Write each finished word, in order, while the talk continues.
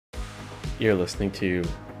You're listening to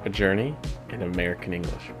A Journey in American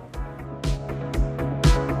English.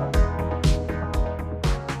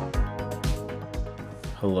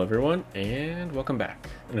 Hello everyone, and welcome back.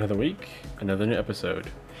 Another week, another new episode.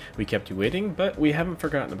 We kept you waiting, but we haven't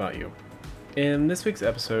forgotten about you. In this week's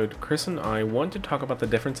episode, Kris and I want to talk about the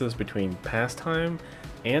differences between pastime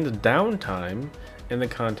and downtime in the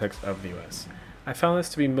context of the US. I found this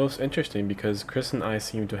to be most interesting because Kris and I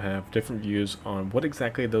seem to have different views on what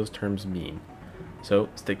exactly those terms mean. So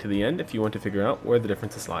stick to the end if you want to figure out where the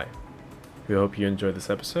differences lie. We hope you enjoyed this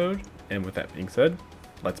episode, and with that being said,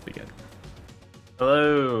 let's begin.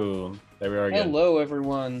 Hello! There we are again. Hello,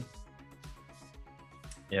 everyone.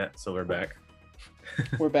 Yeah, so we're back.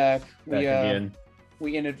 We're back. Again.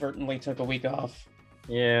 We inadvertently took a week off.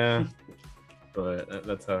 Yeah, but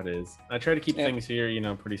that's how it is. I try to keep things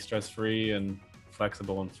here, pretty stress-free and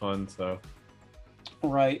flexible and fun, so...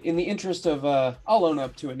 Right. In the interest of, I'll own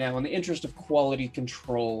up to it now, in the interest of quality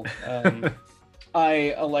control,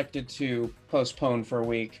 I elected to postpone for a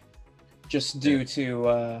week, just due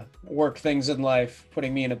to work things in life,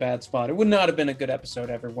 putting me in a bad spot. It would not have been a good episode,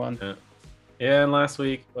 everyone. Yeah, and last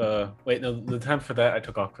week, the time for that I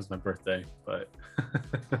took off because my birthday, but...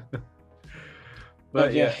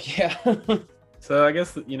 but yeah. So I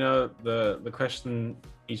guess, the question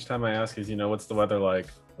each time I ask is, what's the weather like?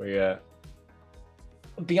 Where you at?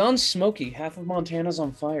 Beyond smoky, half of Montana's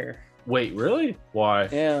on fire. Wait, really? Why?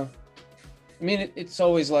 Yeah. I mean, it's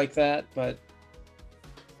always like that, but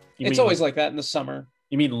always like that in the summer.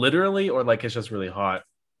 You mean literally, or like it's just really hot?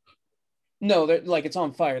 No, it's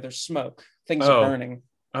on fire. There's smoke. Things are burning.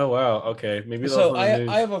 Oh, wow. Okay. Maybe so I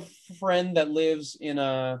have a friend that lives in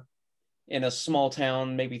a small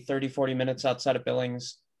town, maybe 30-40 minutes outside of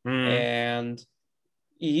Billings. And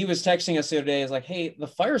he was texting us the other day. He's like, hey, the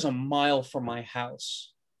fire's a mile from my house.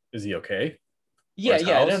 Is he okay? Yeah, it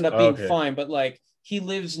ended up being fine. But he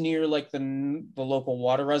lives near the local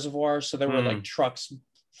water reservoir. So there were trucks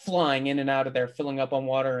flying in and out of there, filling up on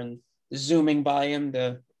water and zooming by him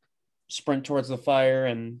to sprint towards the fire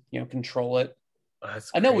and, control it.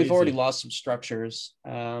 That's I know crazy. we've already lost some structures.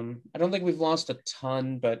 I don't think we've lost a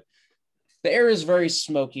ton, but the air is very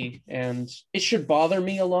smoky, and it should bother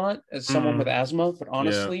me a lot as someone with asthma. But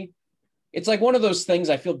honestly, it's like one of those things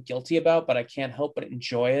I feel guilty about, but I can't help but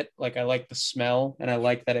enjoy it. I like the smell, and I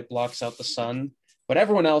like that it blocks out the sun. But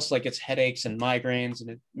everyone else gets headaches and migraines, and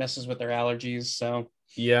it messes with their allergies. So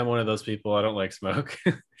yeah, I'm one of those people. I don't like smoke.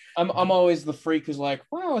 I'm always the freak who's like,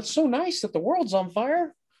 wow, it's so nice that the world's on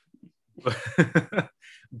fire.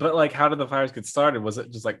 But how did the fires get started? Was it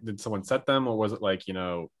just did someone set them, or was it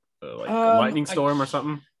a lightning storm or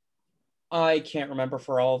something? I can't remember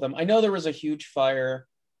for all of them. I know there was a huge fire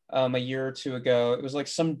a year or two ago. It was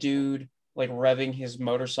some dude revving his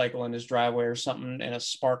motorcycle in his driveway or something, and a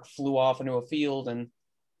spark flew off into a field and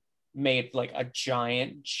made a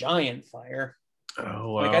giant fire.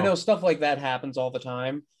 Oh, wow. I know stuff like that happens all the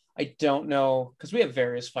time. I don't know, because we have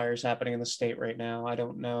various fires happening in the state right now. I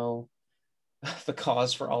don't know the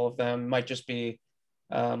cause for all of them. It might just be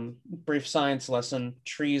brief science lesson.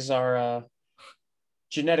 Trees are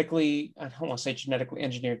genetically, I don't want to say genetically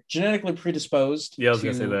engineered, genetically predisposed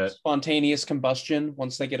to spontaneous combustion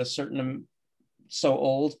once they get a certain so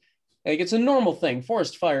old. It's a normal thing.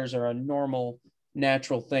 Forest fires are a normal,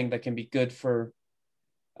 natural thing that can be good for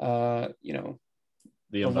the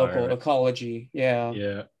local ecology.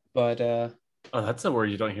 Yeah. But that's a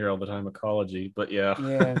word you don't hear all the time, ecology. But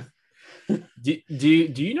yeah. do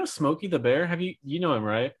you know Smokey the Bear? You know him,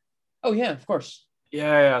 right? Oh yeah, of course.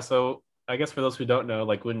 Yeah. So I guess for those who don't know,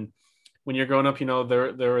 when you're growing up,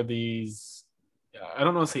 there are these, I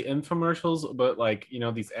don't know, say infomercials, but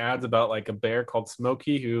these ads about a bear called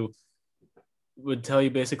Smokey who would tell you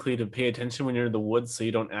basically to pay attention when you're in the woods so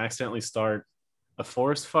you don't accidentally start a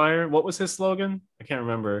forest fire. What was his slogan? I can't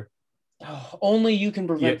remember. Oh, only you can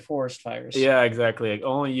prevent forest fires. Yeah, exactly.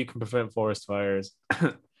 Only you can prevent forest fires.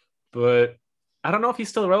 But I don't know if he's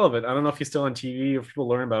still relevant. I don't know if he's still on TV or people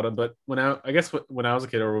learn about him. But when I was a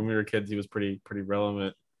kid, or when we were kids, he was pretty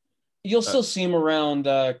relevant. You'll still see him around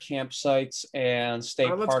campsites and state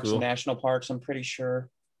parks and national parks, I'm pretty sure.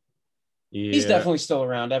 Yeah. He's definitely still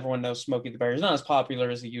around. Everyone knows Smokey the Bear. He's not as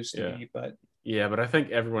popular as he used to be, but... Yeah, but I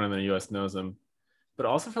think everyone in the U.S. knows him. But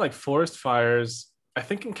also for forest fires, I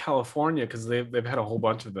think in California, because they've had a whole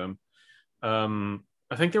bunch of them.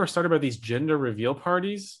 I think they were started by these gender reveal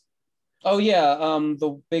parties. Oh yeah,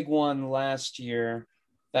 the big one last year.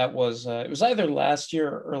 That was it was either last year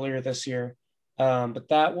or earlier this year, but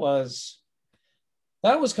that was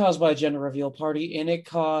caused by a gender reveal party, and it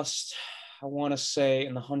cost, I want to say,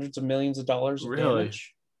 in the hundreds of millions of dollars of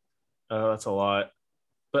damage. Oh, that's a lot.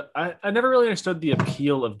 But I never really understood the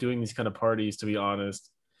appeal of doing these kind of parties, to be honest.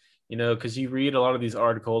 Because you read a lot of these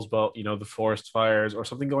articles about, the forest fires or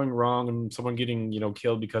something going wrong and someone getting,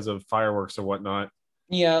 killed because of fireworks or whatnot.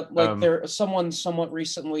 Yeah, like Um, there someone somewhat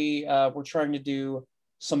recently were trying to do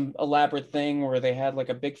some elaborate thing where they had like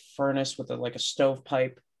a big furnace with like a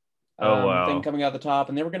stovepipe oh, thing wow. coming out the top,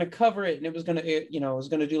 and they were going to cover it, and it was going to it was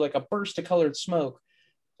going to do like a burst of colored smoke.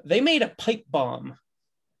 They made a pipe bomb.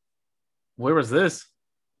 Where was this?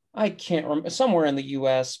 I can't remember, somewhere in the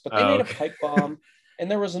US, but they Oh, made a okay. pipe bomb. And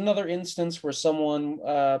there was another instance where someone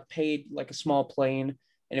paid like a small plane,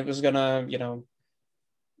 and it was gonna,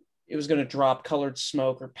 it was gonna drop colored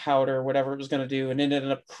smoke or powder, whatever it was gonna do, and it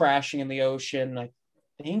ended up crashing in the ocean. I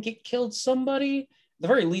think it killed somebody. At the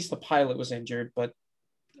very least, the pilot was injured, but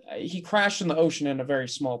he crashed in the ocean in a very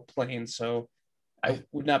small plane, so I I,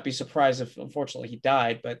 would not be surprised if unfortunately he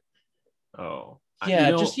died. But oh,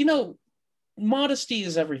 yeah, just modesty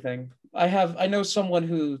is everything. I know someone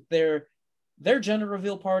who their gender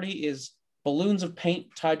reveal party is balloons of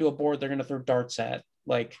paint tied to a board they're gonna throw darts at.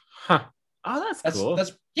 Like huh. Oh, that's cool.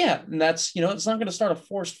 that's yeah, and that's it's not gonna start a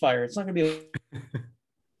forest fire. It's not gonna be.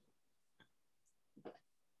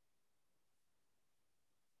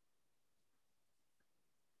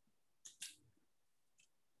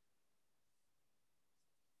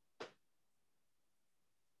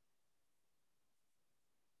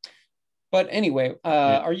 But anyway,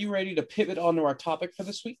 Yeah. are you ready to pivot onto our topic for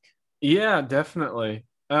this week? Yeah, definitely.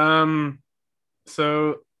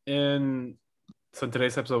 So in so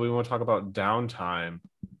today's episode, we want to talk about downtime.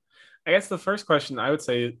 I guess the first question I would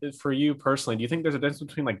say for you personally, do you think there's a difference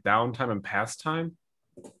between like downtime and pastime?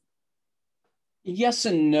 Yes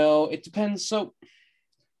and no. It depends. So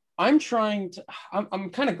I'm trying to. I'm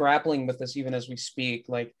kind of grappling with this even as we speak.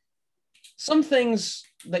 Like some things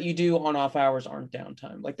that you do on off hours aren't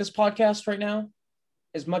downtime. Like this podcast right now,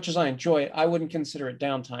 as much as I enjoy it, I wouldn't consider it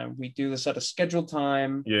downtime. We do this at a scheduled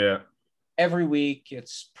time Yeah. every week.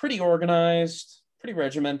 It's pretty organized, pretty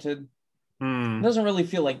regimented. It Hmm. doesn't really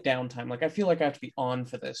feel like downtime. Like I feel like I have to be on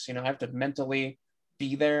for this. I have to mentally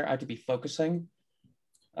be there. I have to be focusing.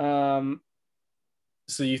 Um,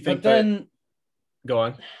 So you but think that then, go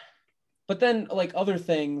on? but then, like other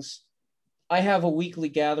things, I have a weekly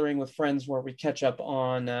gathering with friends where we catch up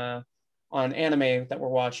on anime that we're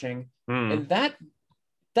watching, Hmm. and that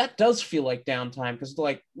does feel like downtime because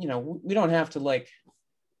like we don't have to like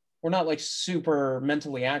we're not like super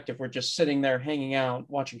mentally active. We're just sitting there hanging out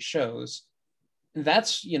watching shows. And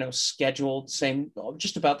that's scheduled same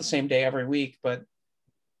just about the same day every week, but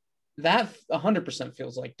that 100%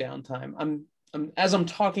 feels like downtime. I'm as I'm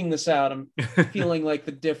talking this out, I'm feeling like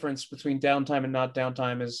the difference between downtime and not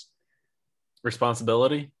downtime is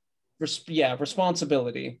Responsibility? yeah,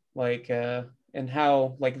 responsibility, like and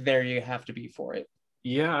how like there you have to be for it.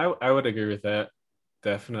 Yeah, I would agree with that.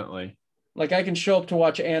 Definitely. Like I can show up to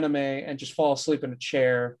watch anime and just fall asleep in a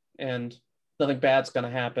chair and nothing bad's gonna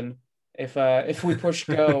happen. If we push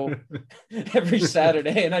go every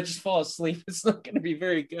Saturday and I just fall asleep, it's not gonna be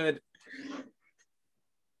very good.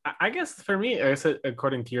 I guess for me, I guess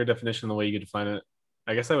according to your definition, the way you define it,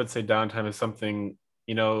 I guess I would say downtime is something,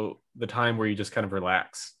 the time where you just kind of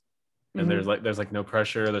relax and there's Mm-hmm. like no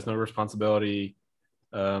pressure, there's no responsibility.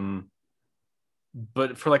 Um,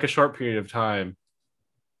 but for like a short period of time,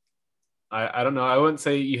 I don't know. I wouldn't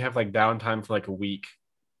say you have like downtime for like a week.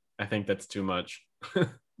 I think that's too much.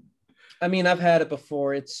 I mean, I've had it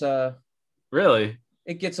before. Really?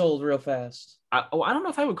 It gets old real fast. I don't know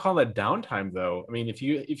if I would call that downtime though. I mean, if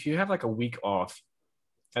you have like a week off,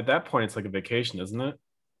 at that point it's like a vacation, isn't it?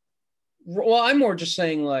 Well, I'm more just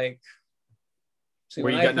saying like, see,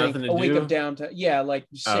 Where when you I got nothing think to a week of do. downtime, yeah, like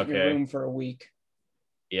you sit in your Okay. room for a week.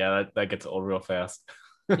 Yeah, that gets old real fast.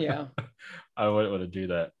 Yeah. I wouldn't want to do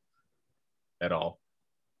that at all.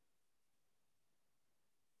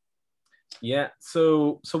 Yeah.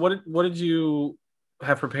 So what did you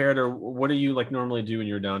have prepared, or what do you like normally do in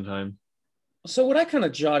your downtime? So what I kind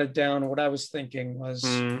of jotted down, what I was thinking was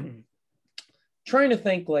Hmm. trying to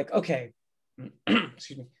think like, okay,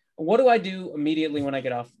 excuse me, what do I do immediately when I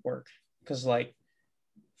get off work? Because like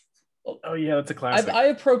Oh yeah, that's a I, classic. I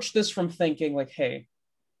approach this from thinking like, hey,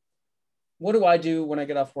 what do I do when I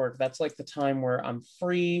get off work? That's like the time where I'm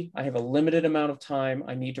free. I have a limited amount of time.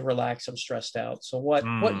 I need to relax. I'm stressed out. So what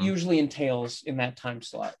Hmm. usually entails in that time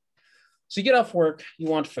slot? So you get off work, you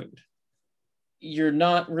want food. You're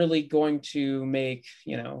not really going to make,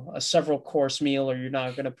 a several course meal, or you're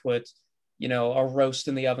not going to put, a roast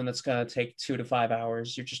in the oven that's going to take 2 to 5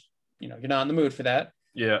 hours. You're just, you're not in the mood for that.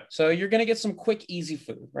 Yeah. So you're going to get some quick, easy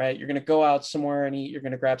food, right? You're going to go out somewhere and eat. You're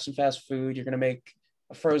going to grab some fast food. You're going to make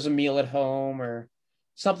a frozen meal at home, or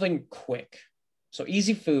something quick. So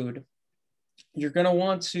easy food. You're gonna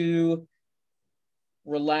want to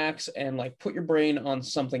relax and like put your brain on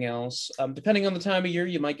something else. Depending on the time of year,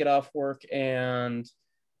 you might get off work, and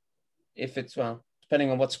if it's well, depending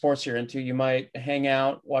on what sports you're into, you might hang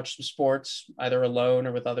out, watch some sports, either alone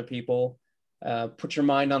or with other people. Put your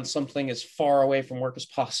mind on something as far away from work as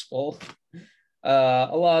possible. A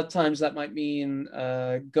lot of times that might mean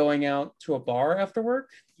going out to a bar after work,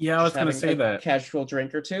 Yeah, I was just gonna having say a that. casual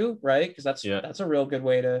drink or two, right? Because Yeah. that's a real good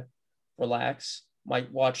way to relax.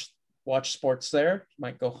 Might watch sports there.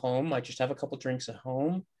 Might go home. Might just have a couple drinks at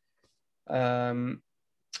home. Um,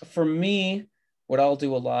 for me, what I'll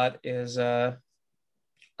do a lot is I'll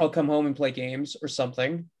come home and play games or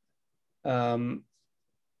something. Um,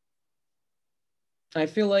 I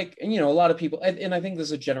feel like, and a lot of people, and I think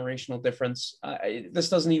there's a generational difference. This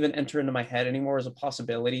doesn't even enter into my head anymore as a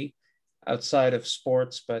possibility outside of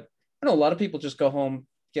sports, but I know a lot of people just go home,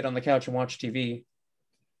 get on the couch, and watch TV.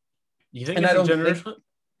 You think And it's I a don't think, generational?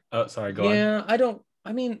 Oh, sorry. Go on. yeah, I don't,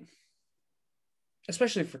 I mean,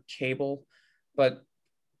 especially for cable, but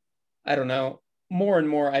I don't know. More and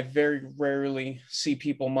more, I very rarely see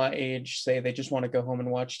people my age say they just want to go home and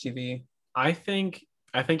watch TV. I think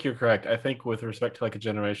I think you're correct. I think with respect to like a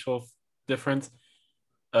generational difference,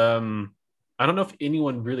 um, I don't know if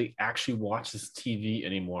anyone really actually watches TV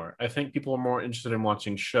anymore. I think people are more interested in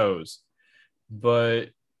watching shows, but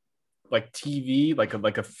like TV,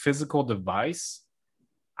 like a physical device,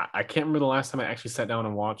 I can't remember the last time I actually sat down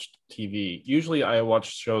and watched TV. Usually, I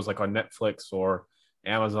watch shows like on Netflix or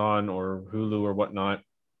Amazon or Hulu or whatnot.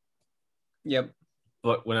 Yep.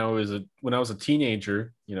 But when I was a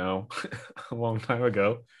teenager, a long time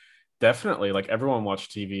ago, definitely like everyone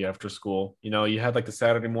watched TV after school. You had like the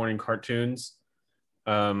Saturday morning cartoons,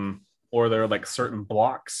 or there were like certain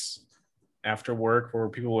blocks after work where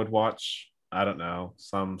people would watch, I don't know,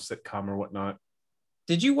 some sitcom or whatnot.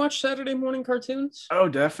 Did you watch Saturday morning cartoons? Oh,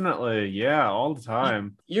 definitely. Yeah, all the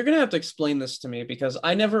time. You're gonna have to explain this to me because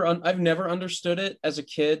I've never understood it as a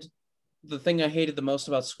kid. The thing I hated the most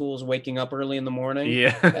about school is waking up early in the morning,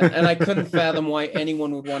 Yeah. and I couldn't fathom why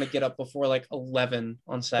anyone would want to get up before like 11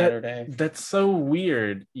 on Saturday. That's so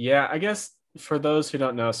weird. Yeah, I guess for those who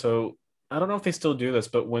don't know, so I don't know if they still do this,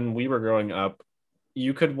 but when we were growing up,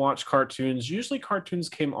 you could watch cartoons. Usually cartoons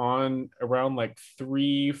came on around like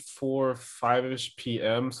 3, 4, 5-ish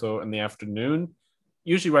PM, so in the afternoon,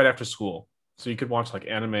 usually right after school. So you could watch like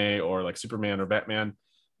anime or like Superman or Batman.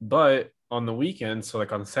 But on the weekend, so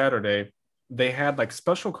like on Saturday, they had like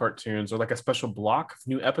special cartoons or like a special block of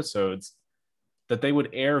new episodes that they would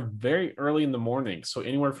air very early in the morning. So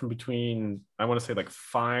anywhere from between, I want to say like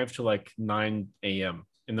 5 to like 9 a.m.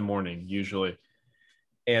 in the morning, usually.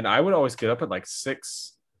 And I would always get up at like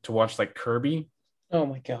 6 to watch like Kirby. Oh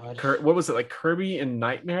my god. What was it, like Kirby in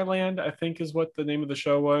Nightmare Land, I think is what the name of the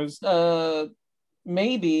show was.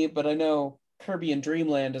 Maybe, but I know Kirby and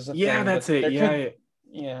Dreamland is a Yeah, thing, that's but it. there Yeah, could,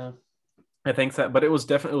 yeah. I think that, but it was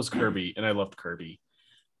Kirby, and I loved Kirby.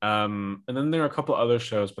 And then there are a couple other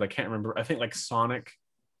shows, but I can't remember. I think like Sonic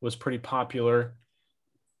was pretty popular.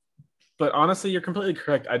 But honestly, you're completely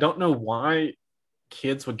correct. I don't know why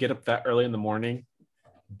kids would get up that early in the morning,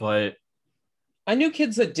 but I knew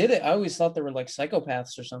kids that did it. I always thought they were like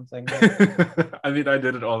psychopaths or something. I mean, I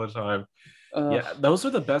did it all the time. Ugh. Yeah, those were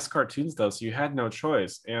the best cartoons though, so you had no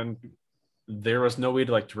choice, and there was no way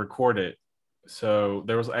to like to record it. So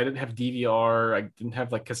I didn't have DVR, I didn't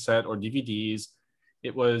have like cassette or DVDs.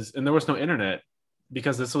 And there was no internet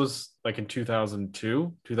because this was like in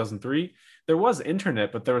 2002, 2003. There was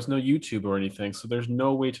internet, but there was no YouTube or anything. So there's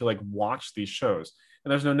no way to like watch these shows,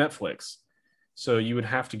 and there's no Netflix. So you would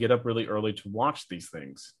have to get up really early to watch these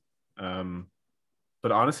things. Um,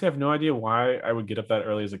 but honestly, I have no idea why I would get up that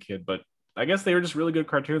early as a kid. But I guess they were just really good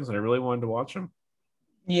cartoons, and I really wanted to watch them.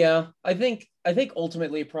 Yeah, I think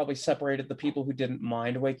ultimately it probably separated the people who didn't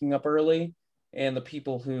mind waking up early and the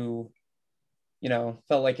people who,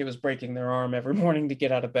 felt like it was breaking their arm every morning to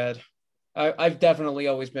get out of bed. I've definitely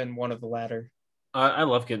always been one of the latter. I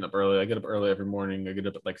love getting up early. I get up early every morning. I get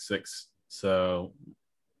up at like 6. So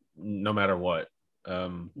no matter what.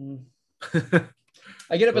 Mm.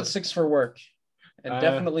 I get up at But 6 for work, and uh,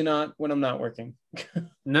 definitely not when I'm not working.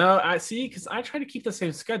 no, I see, because I try to keep the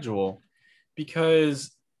same schedule,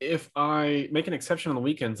 because if I make an exception on the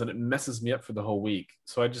weekends, then it messes me up for the whole week.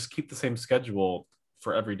 So I just keep the same schedule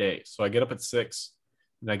for every day. So I get up at 6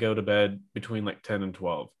 and I go to bed between like 10 and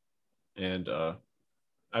 12. And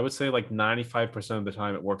I would say like 95% of the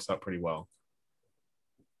time it works out pretty well.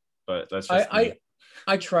 But that's I just me.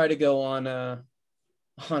 I, I try to go on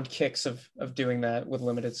kicks of doing that with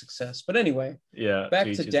limited success. But anyway, Yeah, to back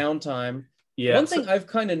to each his. downtime. Yeah. One thing I've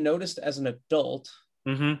kind of noticed as an adult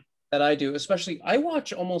Mm-hmm. that I do, especially I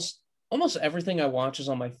watch almost everything I watch is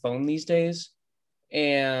on my phone these days.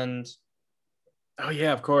 And Oh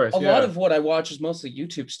yeah, of course. a lot Yeah. of what I watch is mostly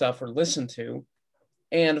YouTube stuff or listen to.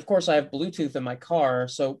 And of course I have Bluetooth in my car.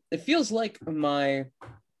 So it feels like my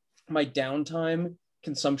downtime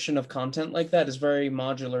consumption of content like that is very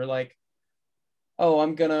modular. Like, oh,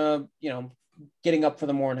 I'm gonna, getting up for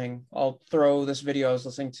the morning, I'll throw this video I was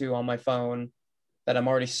listening to on my phone that I'm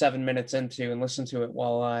already 7 minutes into and listen to it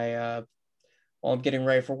while I'm getting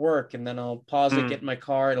ready for work, and then I'll pause it, get Mm. in my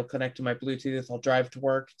car, it'll connect to my Bluetooth, I'll drive to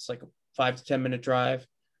work. It's like a 5 to 10 minute drive.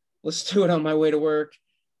 Listen to it on my way to work,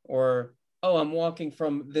 or oh, I'm walking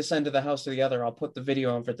from this end of the house to the other. I'll put the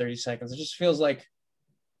video on for 30 seconds. It just feels like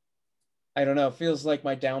I don't know. It feels like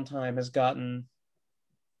my downtime has gotten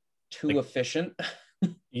too Like, efficient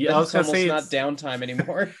yeah, that I was it's gonna almost say not it's. downtime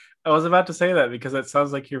anymore. I was about to say that because it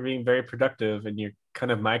sounds like you're being very productive and you're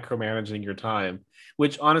kind of micromanaging your time,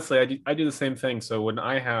 which honestly, I do the same thing. So when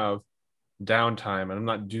I have downtime and I'm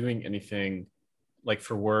not doing anything like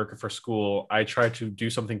for work or for school, I try to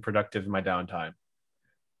do something productive in my downtime.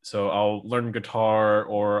 So I'll learn guitar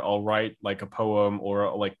or I'll write like a poem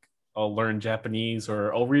or like I'll learn Japanese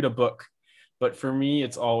or I'll read a book. But for me,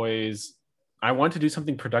 it's always I want to do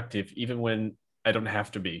something productive even when I don't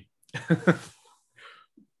have to be. it's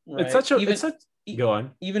Right. such a it's such E- go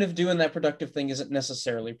on. even if doing that productive thing isn't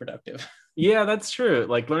necessarily productive. Yeah, that's true.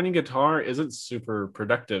 Like learning guitar isn't super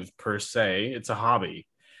productive per se. It's a hobby.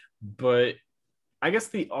 But I guess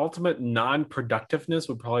the ultimate non-productiveness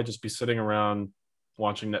would probably just be sitting around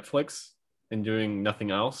watching Netflix and doing nothing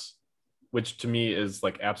else, which to me is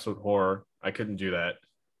like absolute horror. I couldn't do that.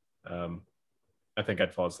 Um, I think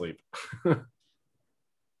I'd fall asleep.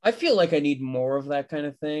 I feel like I need more of that kind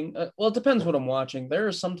of thing. Well, it depends what I'm watching. There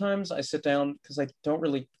are sometimes I sit down because I don't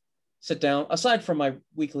really sit down, aside from my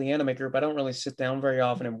weekly anime group, I don't really sit down very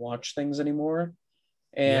often and watch things anymore.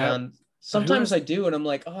 Yeah, And but who sometimes has? I do, and I'm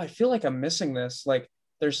like, oh, I feel like I'm missing this. Like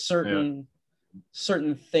there's Yeah,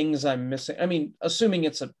 certain things I'm missing. I mean, assuming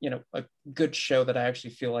it's a good show that I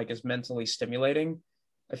actually feel like is mentally stimulating,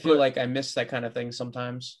 I feel but like I miss that kind of thing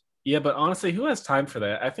sometimes. yeah, but honestly, who has time for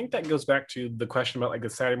that? I think that goes back to the question about like the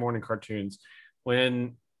Saturday morning cartoons.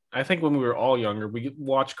 When I think when we were all younger, we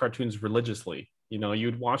watched cartoons religiously. You know,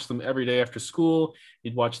 you'd watch them every day after school.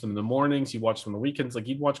 You'd watch them in the mornings. You'd watch them on the weekends. Like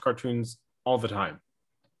you'd watch cartoons all the time.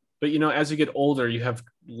 But you know, as you get older, you have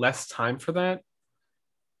less time for that.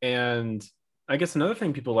 And I guess another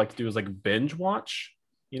thing people like to do is like binge watch.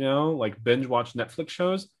 You know, like binge watch Netflix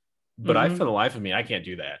shows. But I, for Mm-hmm. the life of me, I can't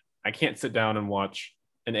do that. I can't sit down and watch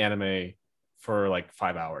an anime for like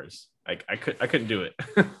 5 hours. I couldn't do it.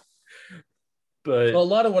 Well, but a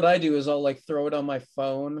lot of what I do is I'll like throw it on my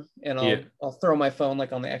phone, and yeah, I'll throw my phone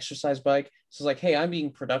like on the exercise bike. So it's like, hey, I'm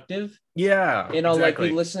being productive, yeah, and exactly.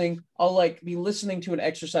 I'll like be listening to an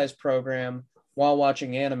exercise program while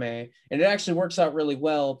watching anime, and it actually works out really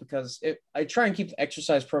well because I try and keep the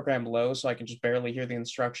exercise program low so I can just barely hear the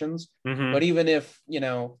instructions. But Mm-hmm. even if,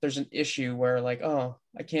 there's an issue where like, oh,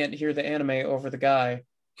 I can't hear the anime over the guy,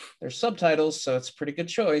 there's subtitles, so it's a pretty good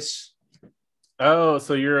choice. Oh,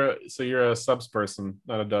 so you're a subs person,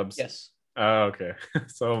 not a dubs. Yes. Oh, okay.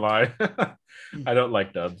 So am I. I don't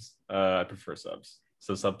like dubs. I prefer subs.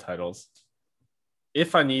 So subtitles.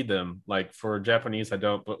 If I need them, like for Japanese, I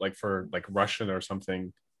don't, but like for like Russian or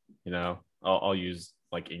something, I'll use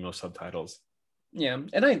like English subtitles. Yeah,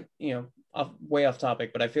 and way off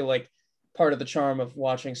topic, but I feel like part of the charm of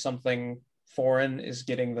watching something foreign is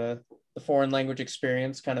getting the foreign language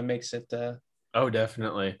experience. Kind of makes it, Oh,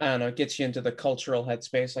 definitely. I don't know, gets you into the cultural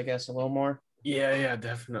headspace, I guess, a little more. Yeah, yeah,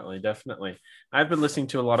 definitely, definitely. I've been listening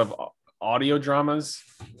to a lot of audio dramas,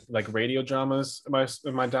 like radio dramas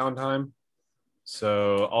in my downtime.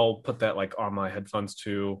 So I'll put that like on my headphones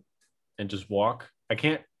too and just walk. I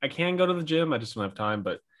can go to the gym, I just don't have time,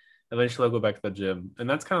 but eventually I'll go back to the gym. And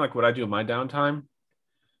that's kind of like what I do in my downtime.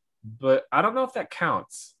 But I don't know if that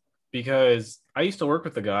counts because I used to work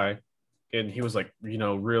with a guy and he was like,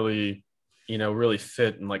 really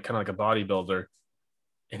fit and like kind of like a bodybuilder.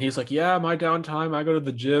 And he's like, yeah, my downtime, I go to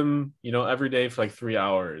the gym, every day for like 3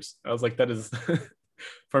 hours. I was like, that is,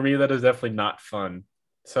 for me, that is definitely not fun.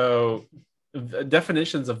 So the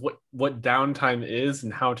definitions of what downtime is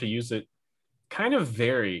and how to use it kind of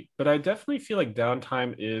vary, but I definitely feel like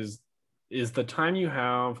downtime is the time you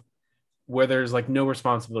have where there's like no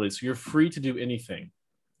responsibility. So you're free to do anything.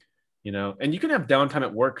 And you can have downtime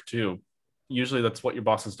at work too. Usually that's what your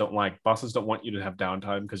bosses don't like. Bosses don't want you to have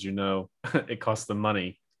downtime because it costs them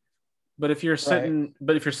money. Right. But if you're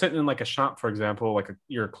sitting in like a shop, for example, like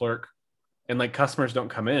you're a clerk and like customers don't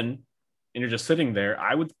come in, and you're just sitting there,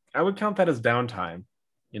 I would count that as downtime.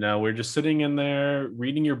 We're just sitting in there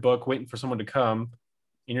reading your book, waiting for someone to come,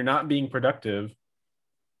 and you're not being productive.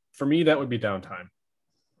 For me, that would be downtime.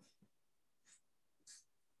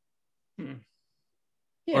 Hmm. Or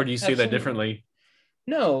Yeah, do you see that absolutely. differently?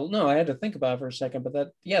 No, I had to think about it for a second, but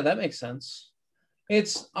that makes sense.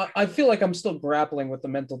 I feel like I'm still grappling with the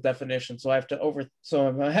mental definition, so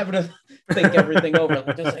I'm having to think everything over.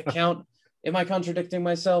 Like, does that count? Am I contradicting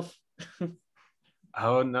myself?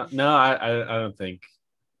 Oh no, no, I don't think.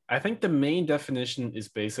 I think the main definition is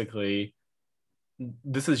basically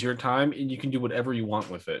this is your time and you can do whatever you want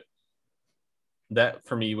with it. That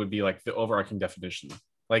for me would be like the overarching definition.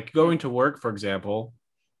 Like Hmm. going to work, for example,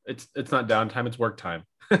 it's not downtime, it's work time.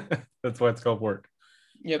 That's why it's called work.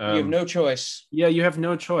 Yep, you have Um, no choice. yeah, you have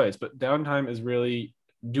no choice, but downtime is really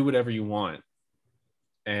do whatever you want.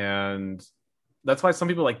 And that's why some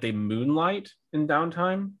people like they moonlight in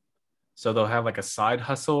downtime. So they'll have like a side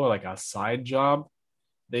hustle or like a side job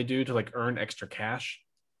they do to like earn extra cash,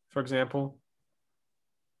 for example.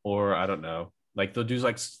 Or I don't know, like they'll do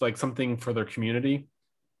like something for their community,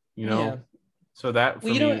 you Yeah. know. So that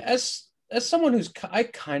Well, for me, as someone I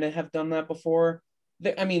kind of have done that before.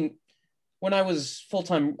 I mean, when I was a full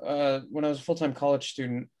time college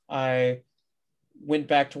student, I went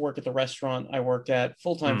back to work at the restaurant I worked at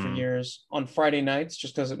full time for hmm, years on Friday nights,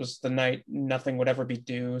 just because it was the night nothing would ever be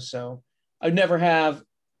due. So I'd never have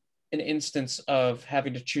an instance of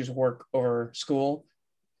having to choose work over school.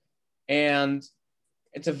 And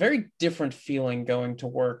it's a very different feeling going to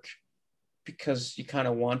work because you kind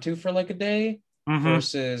of want to for like a day mm-hmm.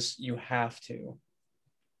 versus you have to.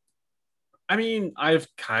 I mean, I've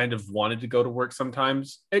kind of wanted to go to work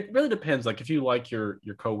sometimes. It really depends. Like if you like your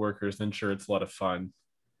coworkers, then sure, it's a lot of fun.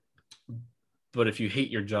 But if you hate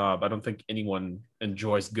your job, I don't think anyone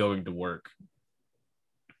enjoys going to work.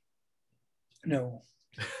 No.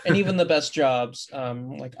 And even the best jobs,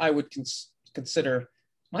 like I would consider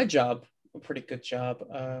my job a pretty good job.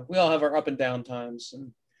 We all have our up and down times,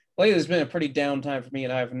 and lately there's been a pretty down time for me,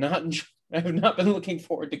 and I have not been looking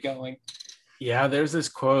forward to going. Yeah, there's this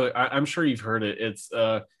quote. I'm sure you've heard it. It's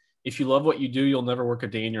if you love what you do, you'll never work a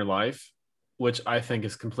day in your life, which I think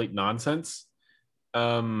is complete nonsense.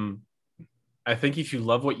 Um, I think if you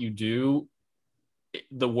love what you do,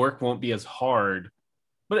 the work won't be as hard,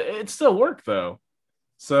 but it's still work though.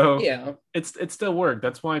 So Yeah, it's still work.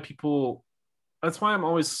 That's why people. That's why I'm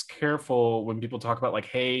always careful when people talk about like,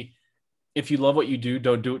 hey, if you love what you do,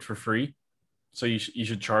 don't do it for free. So you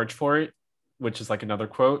should charge for it, which is like another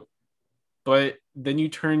quote. But then you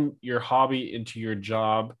turn your hobby into your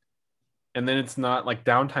job, and then it's not like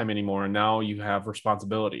downtime anymore. And now you have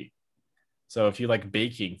responsibility. So if you like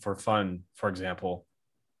baking for fun, for example,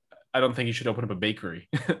 I don't think you should open up a bakery.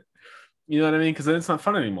 You know what I mean? Because then it's not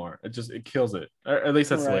fun anymore. It kills it. Or at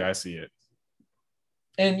least that's the way right. I see it.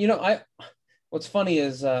 And I what's funny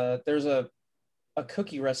is there's a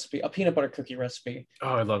cookie recipe, a peanut butter cookie recipe.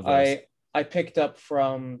 Oh, I love those. I picked up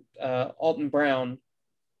from Alton Brown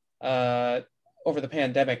uh, over the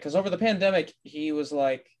pandemic, because over the pandemic he was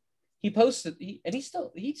like and he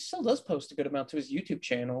still does post a good amount to his YouTube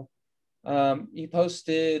channel. He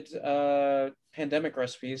posted pandemic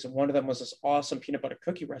recipes, and one of them was this awesome peanut butter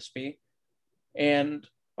cookie recipe. And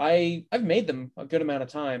I've made them a good amount of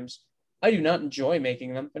times. I do not enjoy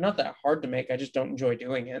making them. They're not that hard to make. I just don't enjoy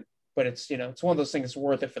doing it. But it's one of those things that's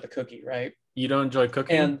worth it for the cookie, right? You don't enjoy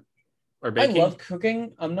cooking And or I baking? love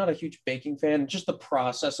cooking. I'm not a huge baking fan. Just the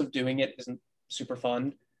process of doing it isn't super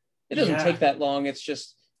fun. It doesn't Yeah. take that long.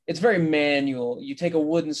 It's very manual. You take a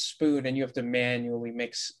wooden spoon and you have to manually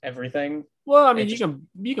mix everything. Well, I It mean, you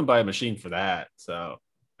just can buy a machine for that. So,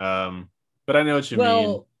 um, but I know what you mean.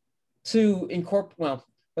 well to incorporate well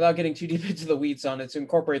without getting too deep into the weeds on it, to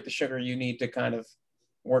incorporate the sugar, you need to kind of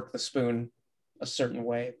work the spoon a certain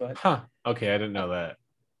way. But Huh. Okay, I didn't know that.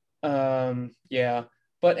 yeah.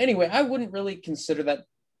 But anyway, I wouldn't really consider that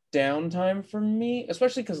downtime for me,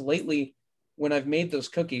 especially because lately when I've made those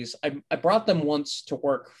cookies, I brought them once to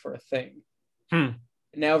work for a thing. Hmm.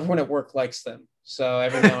 Now everyone at work likes them. So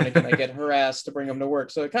every now and again, I get harassed to bring them to work.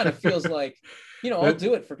 So it kind of feels like, I'll That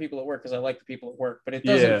do it for people at work because I like the people at work, but it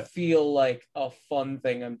doesn't yeah. feel like a fun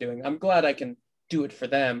thing I'm doing. I'm glad I can do it for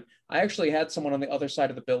them. I actually had someone on the other side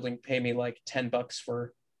of the building pay me like $10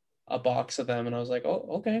 for a box of them. And I was like, oh,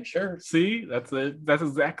 okay, sure. See, that's it. That's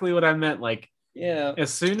exactly what I meant. Like, Yeah.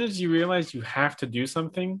 as soon as you realize you have to do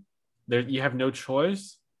something, there you have no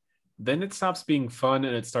choice, then it stops being fun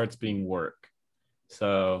and it starts being work.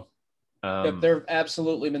 So, Yep. um, There have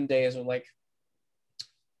absolutely been days where like,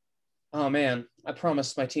 oh man, I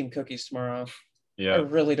promised my team cookies tomorrow. I yeah.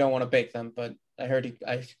 really don't want to bake them, but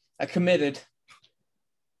I I committed.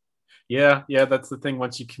 Yeah, yeah, that's the thing.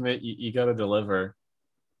 Once you commit, you got to deliver.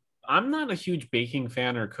 I'm not a huge baking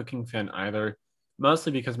fan or cooking fan either,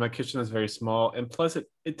 mostly because my kitchen is very small. And plus,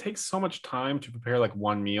 it takes so much time to prepare like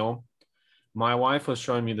one meal. My wife was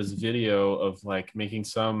showing me this video of like making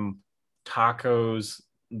some tacos.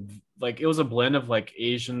 Like it was a blend of like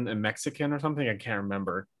Asian and Mexican or something. I can't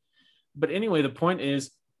remember. But anyway, the point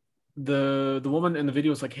is the woman in the video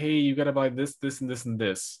was like, hey, you got to buy this, this, and this, and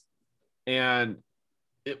this. And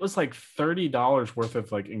it was like $30 worth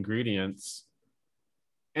of like ingredients,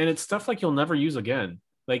 and it's stuff like you'll never use again.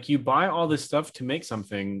 Like you buy all this stuff to make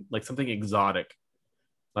something like something exotic,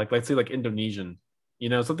 like let's say like Indonesian,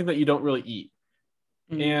 something that you don't really eat.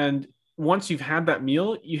 Mm, And once you've had that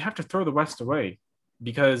meal, you have to throw the rest away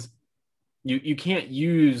because you can't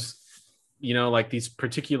use like these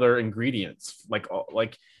particular ingredients. Like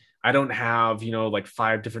I don't have like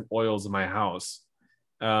five different oils in my house,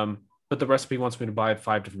 but the recipe wants me to buy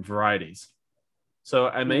five different varieties. So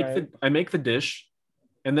right. I make the dish,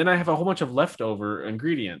 and then I have a whole bunch of leftover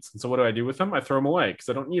ingredients. And so what do I do with them? I throw them away because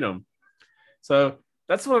I don't need them. So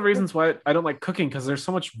that's one of the reasons why I don't like cooking, because there's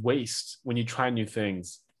so much waste when you try new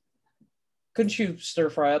things. Couldn't you stir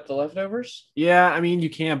fry up the leftovers? Yeah, I mean you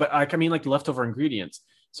can, but I mean like leftover ingredients.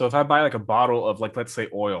 So if I buy like a bottle of like let's say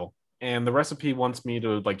oil, and the recipe wants me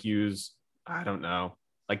to like use, I don't know,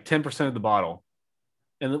 like 10% of the bottle.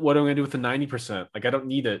 And what am I gonna do with the 90%? Like I don't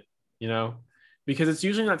need it, you know? Because it's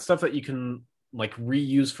usually not stuff that you can like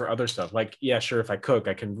reuse for other stuff. Like, yeah, sure, if I cook,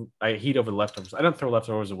 I heat over the leftovers. I don't throw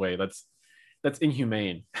leftovers away. That's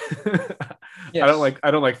inhumane. Yes.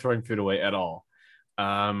 I don't like throwing food away at all.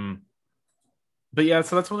 Um, but yeah,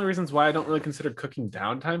 so that's one of the reasons why I don't really consider cooking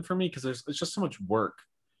downtime for me, because it's just so much work.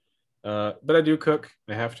 But I do cook.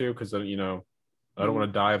 I have to because I don't Mm. want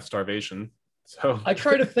to die of starvation. So I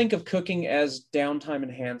try to think of cooking as downtime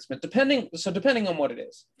enhancement, depending on what it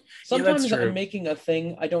is. yeah, that's Sometimes I'm true. making a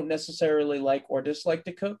thing I don't necessarily like or dislike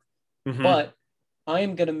to cook, Hmm. but I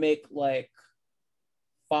am gonna make like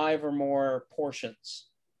five or more portions.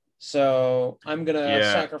 So I'm gonna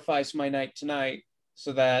Yeah, sacrifice my night tonight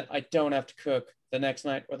so that I don't have to cook the next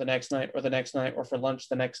night or the next night or the next night or for lunch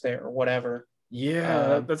the next day or whatever.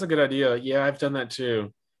 yeah, Um, that's a good idea. Yeah, I've done that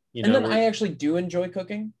too. and then Where I actually do enjoy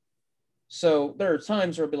cooking. So there are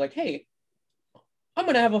times where I'll be like, hey, I'm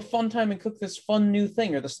gonna have a fun time and cook this fun new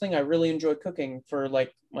thing or this thing I really enjoy cooking for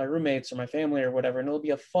like my roommates or my family or whatever, and it'll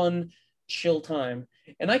be a fun, chill time.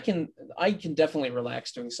 And I can definitely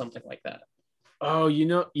relax doing something like that. oh, you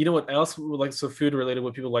know what else like so food related?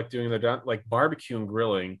 What people like doing their down like barbecue and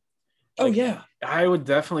grilling. Oh Like yeah. I would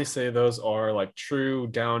definitely say those are like true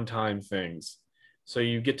downtime things. So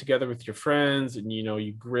you get together with your friends and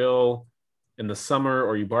you grill in the summer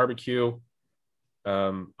or you barbecue.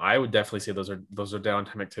 I would definitely say those are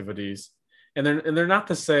downtime activities, and they're not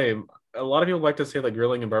the same. A lot of people like to say like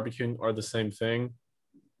grilling and barbecuing are the same thing.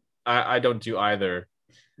 I don't do either,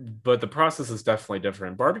 but the process is definitely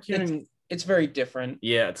different. It's Barbecuing, it's very different.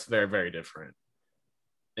 yeah, it's very very different,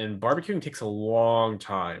 and barbecuing takes a long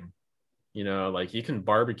time. Like you can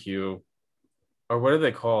barbecue, or what are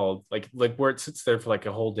they called? Like where it sits there for like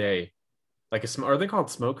a whole day. Like are they called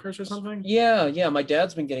smokers or something? Yeah, yeah. My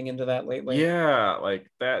dad's been getting into that lately. Yeah, like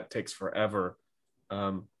that takes forever.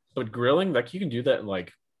 Um, but grilling, like you can do that in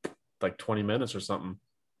like 20 minutes or something.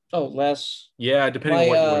 Oh, less. Yeah, depending on My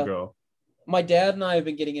what you want to go. my dad and I have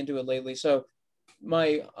been getting into it lately. So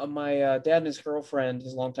my dad and his girlfriend,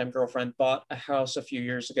 his longtime girlfriend, bought a house a few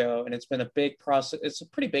years ago, and it's been a big process. It's a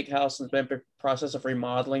pretty big house, and it's been a big process of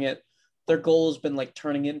remodeling it. Their goal has been like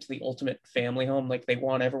turning it into the ultimate family home. Like they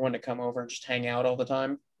want everyone to come over and just hang out all the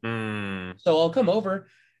time. Mm, So I'll come over,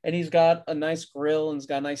 and he's got a nice grill, and he's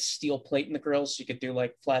got a nice steel plate in the grill, so you could do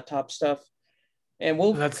like flat top stuff. And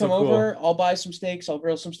we'll that's so come cool. over. I'll buy some steaks. I'll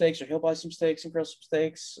grill some steaks, or he'll buy some steaks and grill some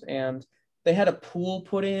steaks. And they had a pool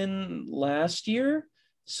put in last year,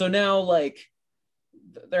 so now like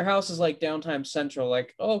their house is like downtime central.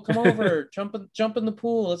 Like, oh, come over, jump in the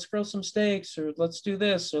pool. Let's grill some steaks, or let's do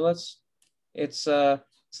this, or let's. It's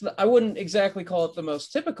I wouldn't exactly call it the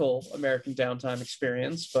most typical American downtime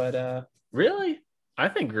experience, but Really? I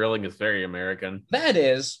think grilling is very American. that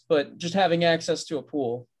is. But just having access to a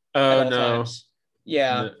pool at Oh all no. times,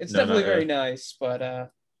 yeah, No, it's no, definitely not very really. nice. But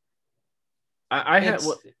I had it's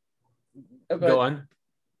what go but on.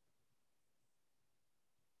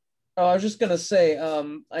 oh, I was just gonna say,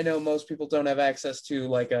 I know most people don't have access to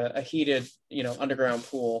like a heated, underground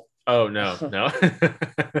pool. Oh no, no.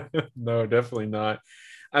 No, definitely not.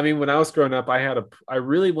 I mean, when I was growing up, I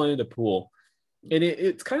really wanted a pool. And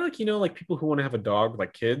it's kind of like, like people who want to have a dog,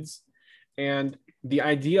 like kids. And the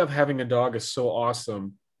idea of having a dog is so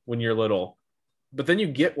awesome. when you're little, but then you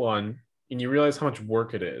get one and you realize how much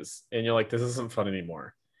work it is, and you're like, this isn't fun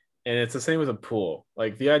anymore. And it's the same with a pool.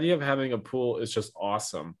 Like the idea of having a pool is just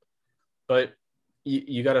awesome, but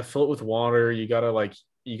you got to fill it with water. You got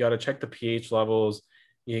to check the pH levels.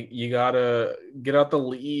 You got to get out the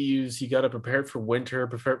leaves. You got to prepare it for winter,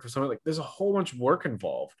 prepare it for summer. Like there's a whole bunch of work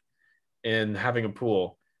involved in having a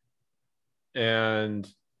pool. And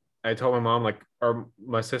I told my mom, like,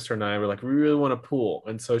 my sister and I were like, we really want a pool.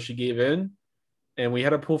 And so she gave in, and we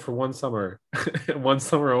had a pool for one summer, one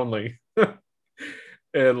summer only.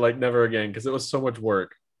 And like never again, because it was so much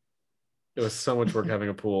work. It was so much work having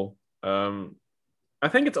a pool. I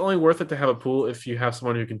think it's only worth it to have a pool if you have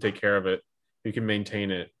someone who can take care of it, who can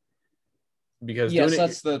maintain it. Because Yes, doing it,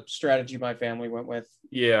 that's the strategy my family went with.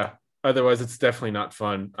 yeah. Otherwise, it's definitely not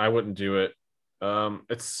fun. I wouldn't do it.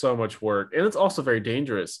 It's so much work, and it's also very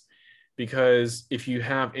dangerous because if you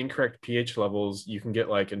have incorrect pH levels, you can get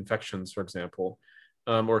like infections, for example,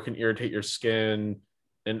 or it can irritate your skin,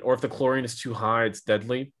 and or if the chlorine is too high, it's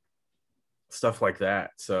deadly. Stuff like that.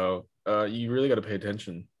 So you really got to pay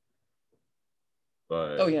attention.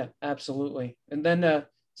 Oh But yeah, absolutely. And then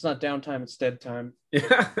it's not downtime, it's dead time.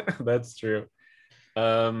 yeah, that's true.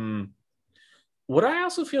 Um, what I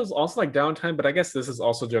also feel is also like downtime, but I guess this is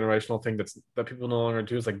also a generational thing that people no longer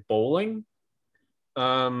do is like bowling.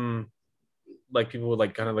 Um, like people would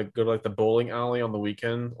like kind of like go to like the bowling alley on the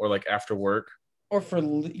weekend or like after work. Or for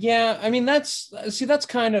yeah, I mean that's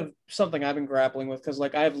kind of something I've been grappling with because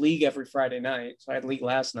like I have league every Friday night, so I had league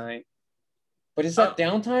last night. But is Oh, that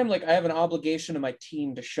downtime? Like I have an obligation to my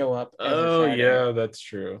team to show up every oh Friday. yeah, that's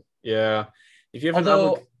true. Yeah, if you have an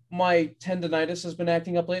Although my tendonitis has been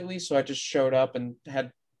acting up lately, so I just showed up and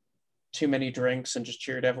had too many drinks and just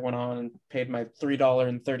cheered everyone on and paid my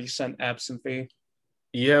 $3.30 absent fee.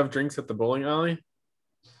 you have drinks at the bowling alley.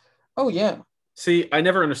 Oh yeah, See, I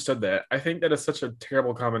never understood that. I think that is such a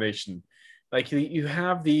terrible combination. Like you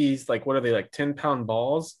have these like what are they like 10-pound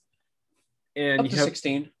balls, and up you to have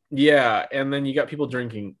 16. yeah, and then you got people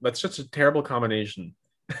drinking. That's such a terrible combination.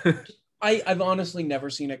 I've honestly never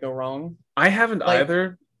seen it go wrong. I haven't Like,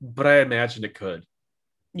 either, but I imagine it could.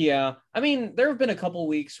 yeah, I mean, there have been a couple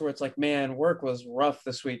weeks where it's like, man, work was rough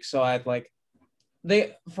this week, so I'd like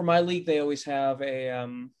they for my league they always have a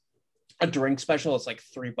drink special. It's like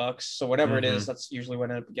 $3, so whatever it is, Mm-hmm. that's usually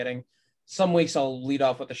what I end up getting. Some weeks I'll lead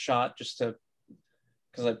off with a shot just to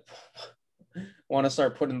because I want to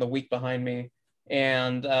start putting the week behind me.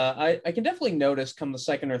 And I can definitely notice come the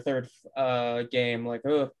second or third game, like,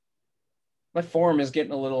 oh, my form is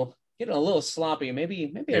getting a little sloppy.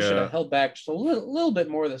 Maybe I should have Yeah, held back just a little bit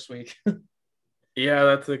more this week. yeah,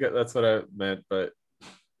 that's what I meant. But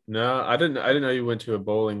no, I didn't know you went to a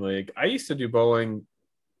bowling league. I used to do bowling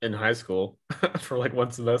in high school for like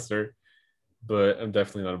one semester, but I'm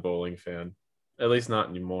definitely not a bowling fan, at least not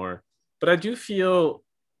anymore. But I do feel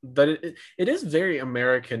that it is very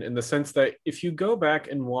American in the sense that if you go back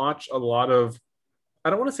and watch a lot of, I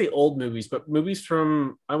don't want to say old movies, but movies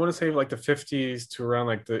from, I want to say like the 50s to around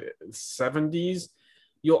like the 70s,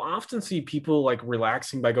 you'll often see people like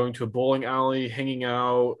relaxing by going to a bowling alley, hanging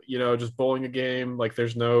out, just bowling a game. Like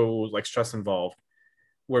there's no like stress involved,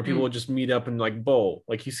 where people Mm, would just meet up and like bowl.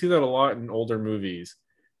 Like you see that a lot in older movies.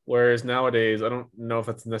 Whereas nowadays, I don't know if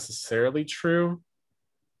that's necessarily true.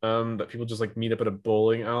 That people just like meet up at a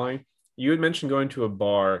bowling alley. You had mentioned going to a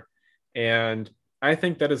bar, and I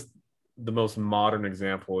think that is the most modern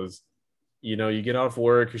example. Is you get off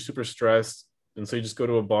work, you're super stressed, and so you just go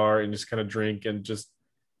to a bar and just kind of drink and just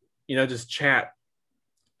chat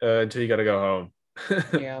until you got to go home.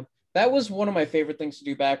 yeah, that was one of my favorite things to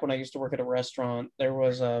do back when I used to work at a restaurant. There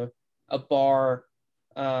was a bar,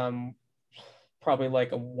 um, probably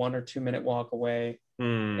like a 1 or 2 minute walk away,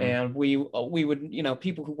 Hmm. and we would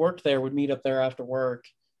people who worked there would meet up there after work,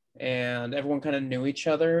 and everyone kind of knew each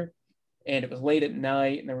other, and it was late at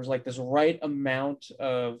night, and there was like this right amount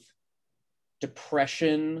of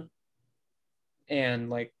depression and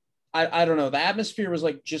like I don't know, the atmosphere was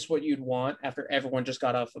like just what you'd want after everyone just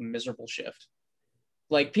got off a miserable shift.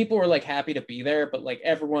 Like people were like happy to be there, but like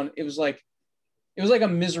everyone, it was like a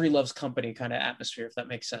misery loves company kind of atmosphere, if that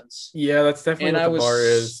makes sense. Yeah, that's definitely And what I the bar was,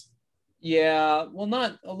 is. yeah, well,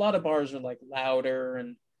 not a lot of bars are like louder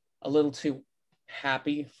and a little too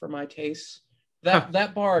happy for my taste. Huh.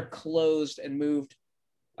 That bar closed and moved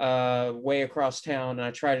way across town, and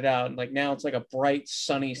I tried it out, and like now it's like a bright,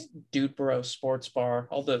 sunny Dudeboro sports bar.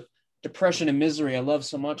 All the depression and misery I love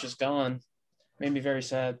so much is gone. Made me very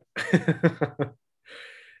sad.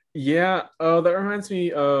 Yeah. Oh, that reminds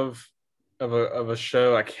me of a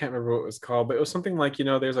show. I can't remember what it was called, but it was something like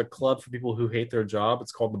there's a club for people who hate their job.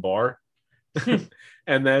 It's called The Bar.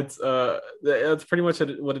 And that's pretty much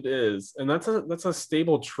what it is. And that's a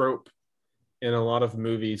stable trope in a lot of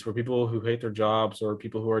movies where people who hate their jobs or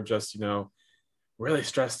people who are just, really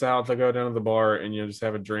stressed out, they go down to the bar and just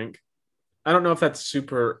have a drink. I don't know if that's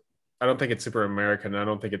super. I don't think it's super American. I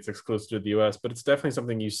don't think it's exclusive to the U.S., but it's definitely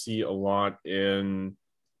something you see a lot in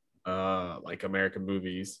like American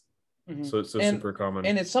movies. Mhm. So it's so and super common.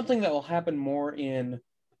 and it's something that will happen more in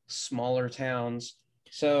smaller towns.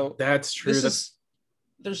 So That's true.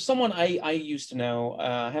 there's someone I used to know.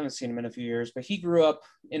 I haven't seen him in a few years, but he grew up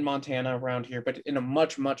in Montana around here, but in a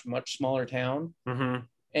much, much, much smaller town. Mm-hmm.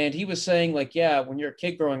 And he was saying, like, yeah, when you're a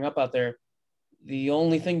kid growing up out there, the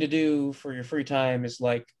only thing to do for your free time is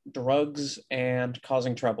like drugs and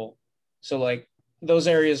causing trouble. So like those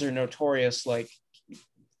areas are notorious. Like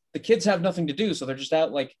the kids have nothing to do, so they're just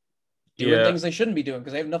out like doing Yeah. things they shouldn't be doing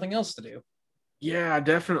because they have nothing else to do. Yeah,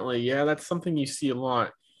 definitely. Yeah, that's something you see a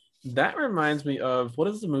lot. That reminds me of, what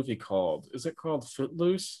is the movie called? Is it called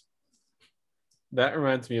Footloose? That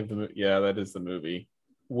reminds me of the movie. Yeah, that is the movie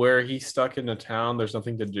where he's stuck in a town. There's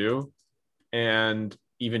nothing to do, and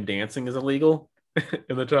even dancing is illegal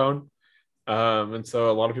in the town. And so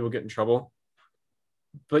a lot of people get in trouble.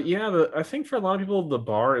 But yeah, I think for a lot of people, the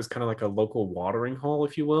bar is kind of like a local watering hole,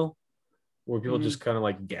 if you will, where people Mhm. just kind of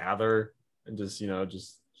like gather and just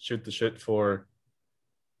shoot the shit for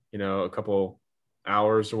a couple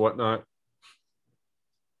hours or whatnot.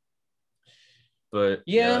 But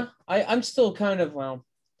yeah, Yeah, I'm still kind of, well,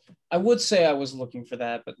 I would say I was looking for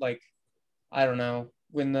that, but like I don't know,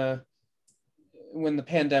 when the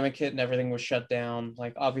pandemic hit and everything was shut down,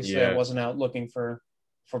 like obviously I yeah, wasn't out looking for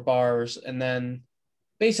bars, and then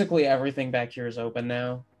basically everything back here is open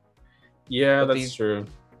now. yeah, But that's these true.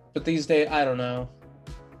 but these days I don't know.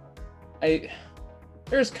 I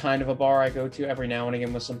There's kind of a bar I go to every now and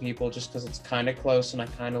again with some people just because it's kind of close and I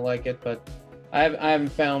kind of like it, but I haven't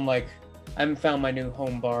found my new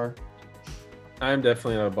home bar. I'm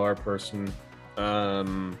definitely not a bar person. I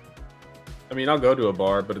mean, I'll go to a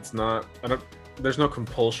bar, but it's not. I don't. There's no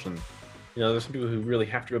compulsion. There's some people who really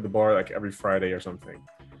have to go to the bar like every Friday or something.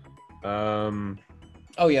 Um,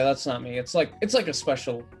 Oh yeah, that's not me. It's like a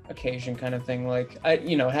special occasion kind of thing. Like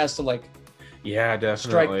it has to like yeah,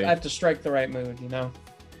 strike. definitely. I have to strike the right mood.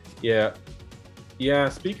 Yeah, yeah.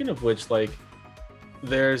 Speaking of which, like,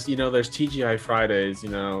 there's TGI Fridays,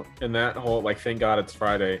 and that whole like, thank God it's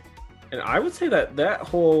Friday, and I would say that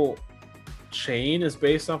whole chain is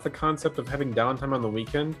based off the concept of having downtime on the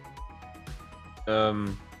weekend.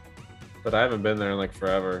 Um, but I haven't been there in like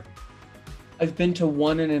forever. I've been to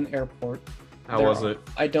one in an airport. How was it?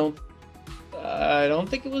 I don't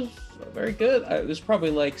think it was very good. It was probably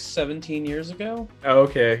like 17 years ago. Oh,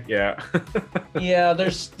 okay, yeah. Yeah,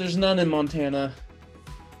 there's none in Montana.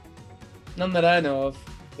 None that I know of.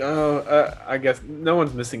 Oh, I guess no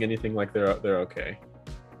one's missing anything. Like they're okay.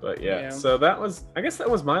 But yeah, Yeah. so I guess that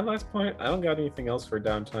was my last point. I don't got anything else for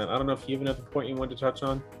downtime. I don't know if you have another point you wanted to touch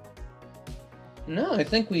on. No, I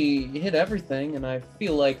think we hit everything, and I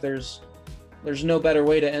feel like there's no better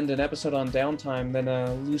way to end an episode on downtime than a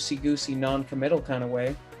loosey-goosey, non-committal kind of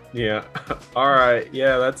way. Yeah. All right.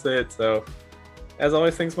 Yeah, that's it. So, as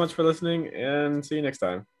always, thanks so much for listening, and see you next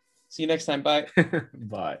time. See you next time. Bye.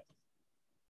 Bye.